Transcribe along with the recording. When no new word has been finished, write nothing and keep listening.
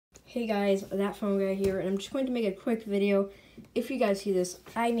Hey guys, that phone guy here, and I'm just going to make a quick video. If you guys see this,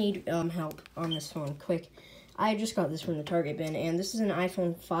 I need help on this phone, quick. I just got this from the Target bin, and this is an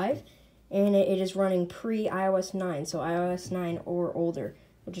iPhone 5, and it is running pre-iOS 9, so iOS 9 or older,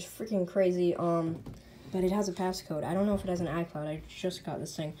 which is freaking crazy, but it has a passcode. I don't know if it has an iCloud. I just got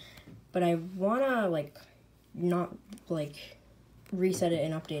this thing, but I wanna, not, reset it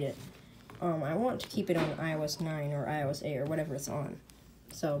and update it. I want to keep it on iOS 9 or iOS 8 or whatever it's on.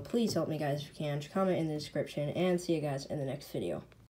 So please help me guys if you can. Just comment in the description, and see you guys in the next video.